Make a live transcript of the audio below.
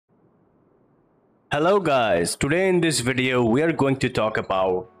Hello guys, today in this video we are going to talk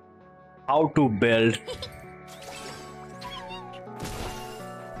about how to build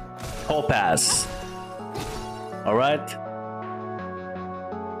Topaz. Alright,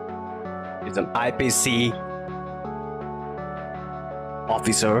 it's an IPC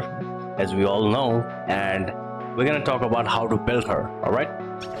officer as we all know, and we're gonna talk about how to build her. Alright,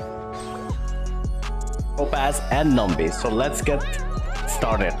 Topaz and Numbi. So let's get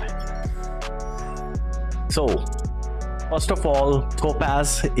started. So, first of all,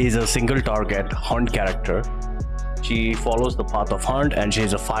 Topaz is a single target hunt character. She follows the path of hunt and she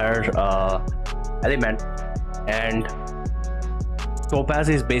is a fire element. And Topaz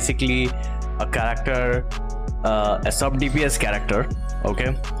is basically a character, a sub DPS character.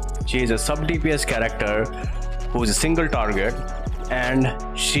 Okay, she is a sub DPS character who is a single target, and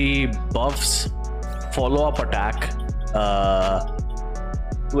she buffs follow-up attack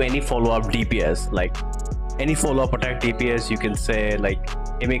to any follow-up DPS, like any follow-up attack DPS. You can say like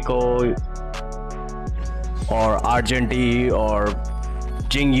Himiko or Argenti or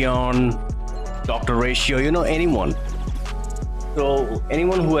Jingyeon, Dr. Ratio, you know, anyone. So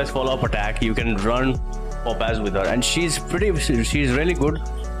anyone who has follow-up attack, you can run Topaz with her, and she's really good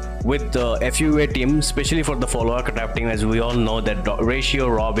with the FUA team, especially for the follow-up attack team. As we all know that Ratio,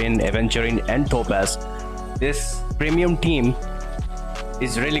 Robin, Aventurine and Topaz, this premium team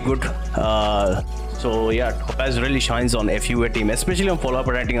is really good. So yeah, Topaz really shines on FUA team, especially on follow-up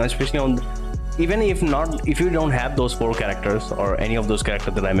attacking, especially on, even if you don't have those 4 characters or any of those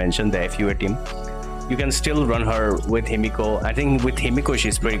characters that I mentioned, the FUA team, you can still run her with Himiko. I think with Himiko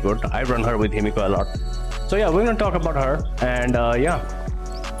she's pretty good. I run her with Himiko a lot. So yeah, we're gonna talk about her. And yeah,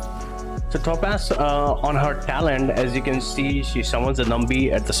 so Topaz, on her talent, as you can see, she summons a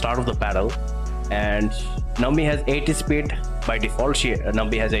Numbi at the start of the battle, and Numbi has 80 speed by default.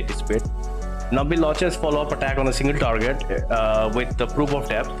 Numbi has 80 speed. Numbi launches follow-up attack on a single target with the proof of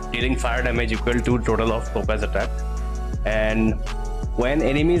depth, dealing fire damage equal to total of Topaz attack. And when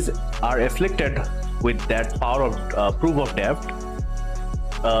enemies are afflicted with that power of proof of depth,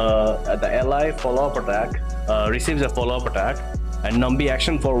 the ally follow-up attack receives a follow-up attack, and Numbi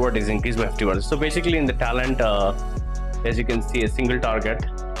action forward is increased by 50%. So basically in the talent, as you can see, a single target.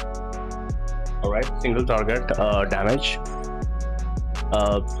 All right, single target damage.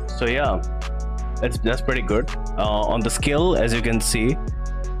 So yeah, that's pretty good. On the skill, as you can see,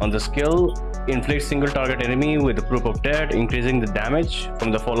 on the skill, inflicts single target enemy with the proof of death, increasing the damage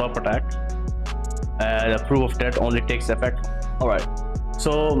from the follow-up attack. The proof of death only takes effect. All right,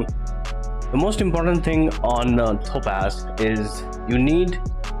 so the most important thing on Topaz is you need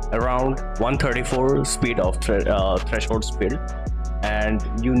around 134 speed of threshold speed, and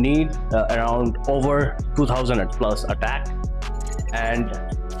you need around over 2000 plus attack, and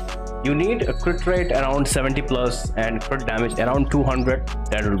you need a crit rate around 70 plus and crit damage around 200.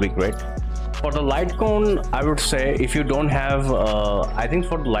 That will be great. For the Lightcone, I would say if you don't have, I think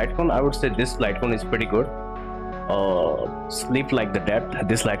for the Lightcone, I would say this Lightcone is pretty good. Sleep Like the Dead.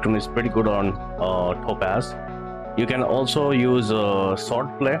 This Lightcone is pretty good on Topaz. You can also use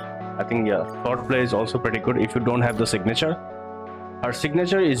Swordplay. I think yeah, Swordplay is also pretty good if you don't have the signature. Her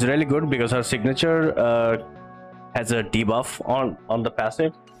signature is really good because her signature has a debuff on the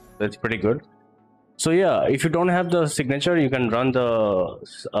passive. That's pretty good. So yeah, if you don't have the signature, you can run the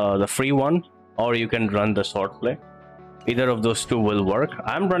free one, or you can run the Swordplay. Either of those two will work.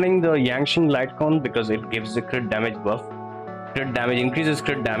 I'm running the Yangshin Lightcone because it gives the crit damage buff. Crit damage increases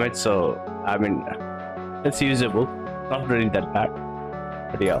crit damage, so I mean it's usable, not really that bad.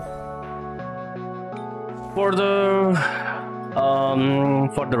 But yeah, for the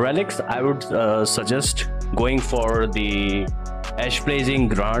relics, I would suggest going for the Ash Blazing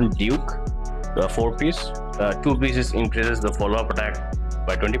Grand Duke, the 4-piece. 2 pieces increases the follow-up attack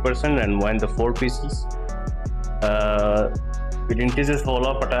by 20%, and when the 4 pieces it increases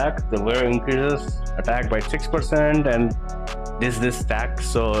follow-up attack, the wearer increases attack by 6%, and this stack,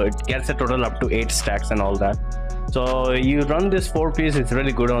 so it gets a total up to 8 stacks and all that. So you run this 4-piece, it's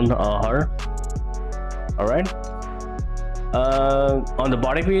really good on her. All right, on the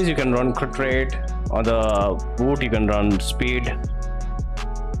body piece you can run crit rate. On the boot you can run speed, and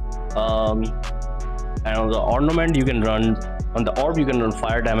on the ornament you can run, on the orb you can run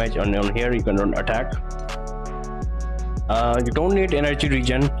fire damage, and on here you can run attack. You don't need energy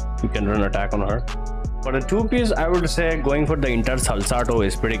regen, you can run attack on her. For the 2-piece, I would say going for the Inter Salsato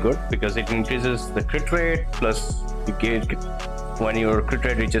is pretty good because it increases the crit rate, plus you get, when your crit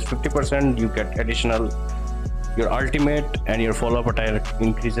rate reaches 50%, you get additional, your ultimate and your follow-up attack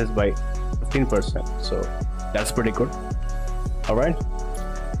increases by 15%. So that's pretty good. All right,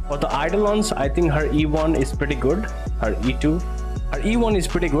 For the Eidolons, I think her E1 is pretty good. Her E2, her E1 is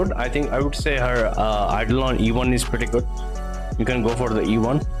pretty good. I think I would say her Eidolon E1 is pretty good. You can go for the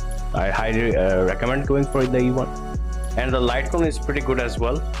E1. I highly recommend going for the E1. And the Lightcone is pretty good as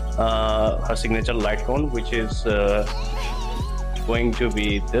well. Her signature Lightcone, which is going to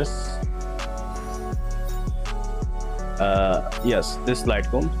be this. Yes, this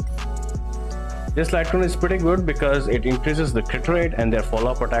Lightcone. This Lightcone is pretty good because it increases the crit rate and their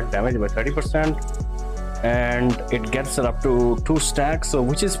follow-up attack damage by 30%, and it gets it up to 2 stacks, so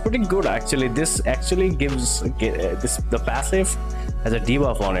which is pretty good actually. This actually gives the passive has a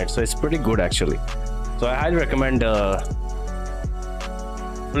debuff on it, so it's pretty good actually. So I highly recommend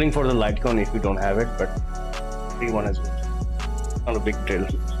pulling for the Lightcone if you don't have it, but free one as well. Not a big deal.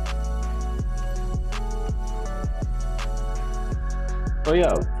 So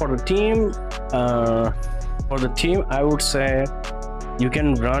yeah, for the team, I would say you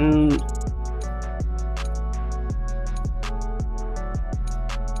can run.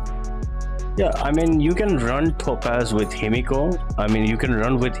 Yeah, I mean you can run Topaz with Himiko. I mean you can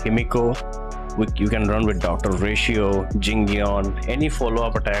run with Himiko. You can run with Dr. Ratio, Jingyeon, any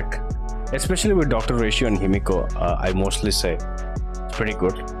follow-up attack, especially with Dr. Ratio and Himiko. I mostly say it's pretty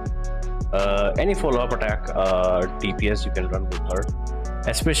good. Any follow-up attack DPS you can run with her,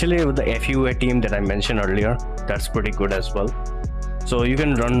 especially with the FUA team that I mentioned earlier. That's pretty good as well. So you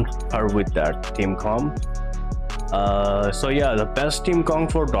can run her with that team com. So yeah, the best team com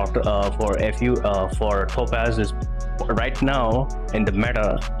for for Topaz is right now in the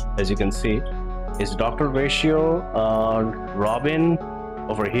meta, as you can see, is Dr. Ratio, Robin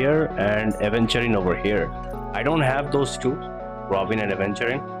over here, and Aventurine over here. I don't have those two, Robin and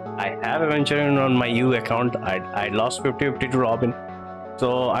Aventurine. I have Aventurine on my U account. I lost 50-50 to Robin,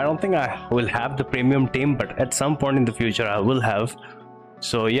 so I don't think I will have the premium team, but at some point in the future I will have.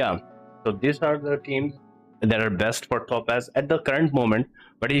 So yeah, so these are the teams that are best for Topaz at the current moment.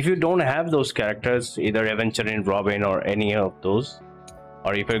 But if you don't have those characters, either Aventurine, Robin, or any of those,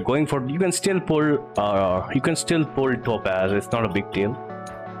 or if you're going for, you can still pull Topaz. It's not a big deal.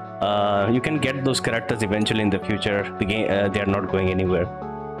 You can get those characters eventually in the future. The game, they are not going anywhere.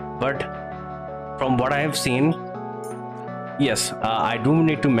 But from what I have seen, yes, I do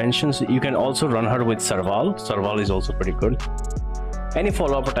need to mention, so you can also run her with Serval. Serval is also pretty good. Any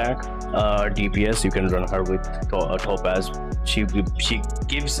follow-up attack DPS, you can run her with Topaz. She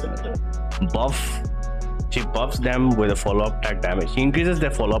gives buff. She buffs them with a follow-up attack damage. She increases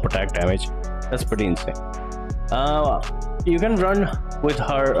their follow-up attack damage. That's pretty insane. You can run with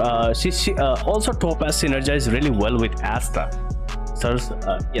her. Also Topaz synergizes really well with Asta. So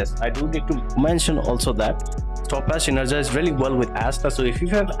yes, I do need to mention also that Topaz synergizes really well with Asta. So if you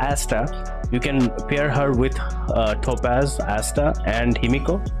have Asta, you can pair her with Topaz, Asta, and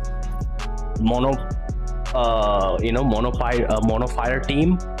Himiko. Mono fire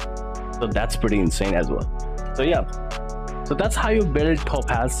team. So that's pretty insane as well. So yeah, so that's how you build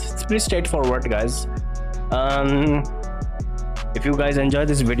Topaz. It's pretty straightforward, guys. If you guys enjoyed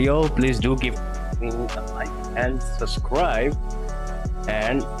this video, please do give me a like and subscribe,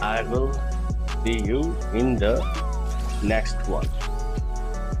 and I will see you in the next one.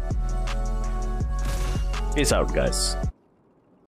 Peace out, guys.